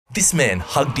This man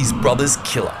hugged his brother's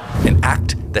killer, an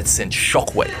act that sent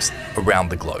shockwaves around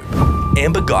the globe.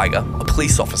 Amber Geiger, a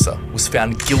police officer, was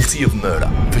found guilty of murder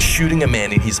for shooting a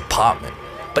man in his apartment.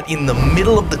 But in the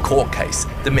middle of the court case,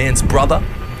 the man's brother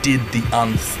did the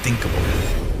unthinkable.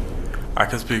 I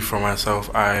can speak for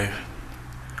myself. I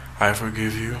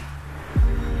forgive you.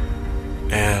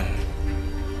 And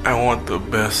I want the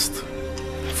best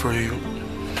for you.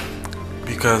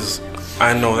 Because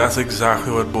I know that's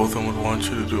exactly what both of them would want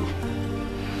you to do.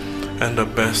 And the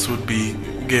best would be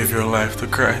give your life to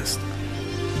Christ.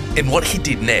 And what he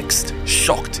did next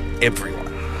shocked everyone.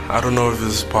 I don't know if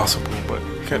this is possible, but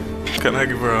can I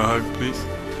give her a hug, please?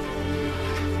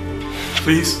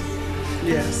 Please?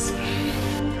 Yes.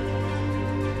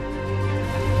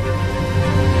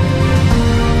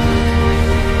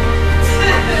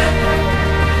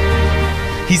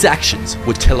 His actions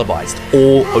were televised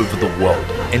all over the world,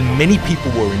 and many people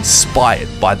were inspired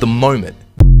by the moment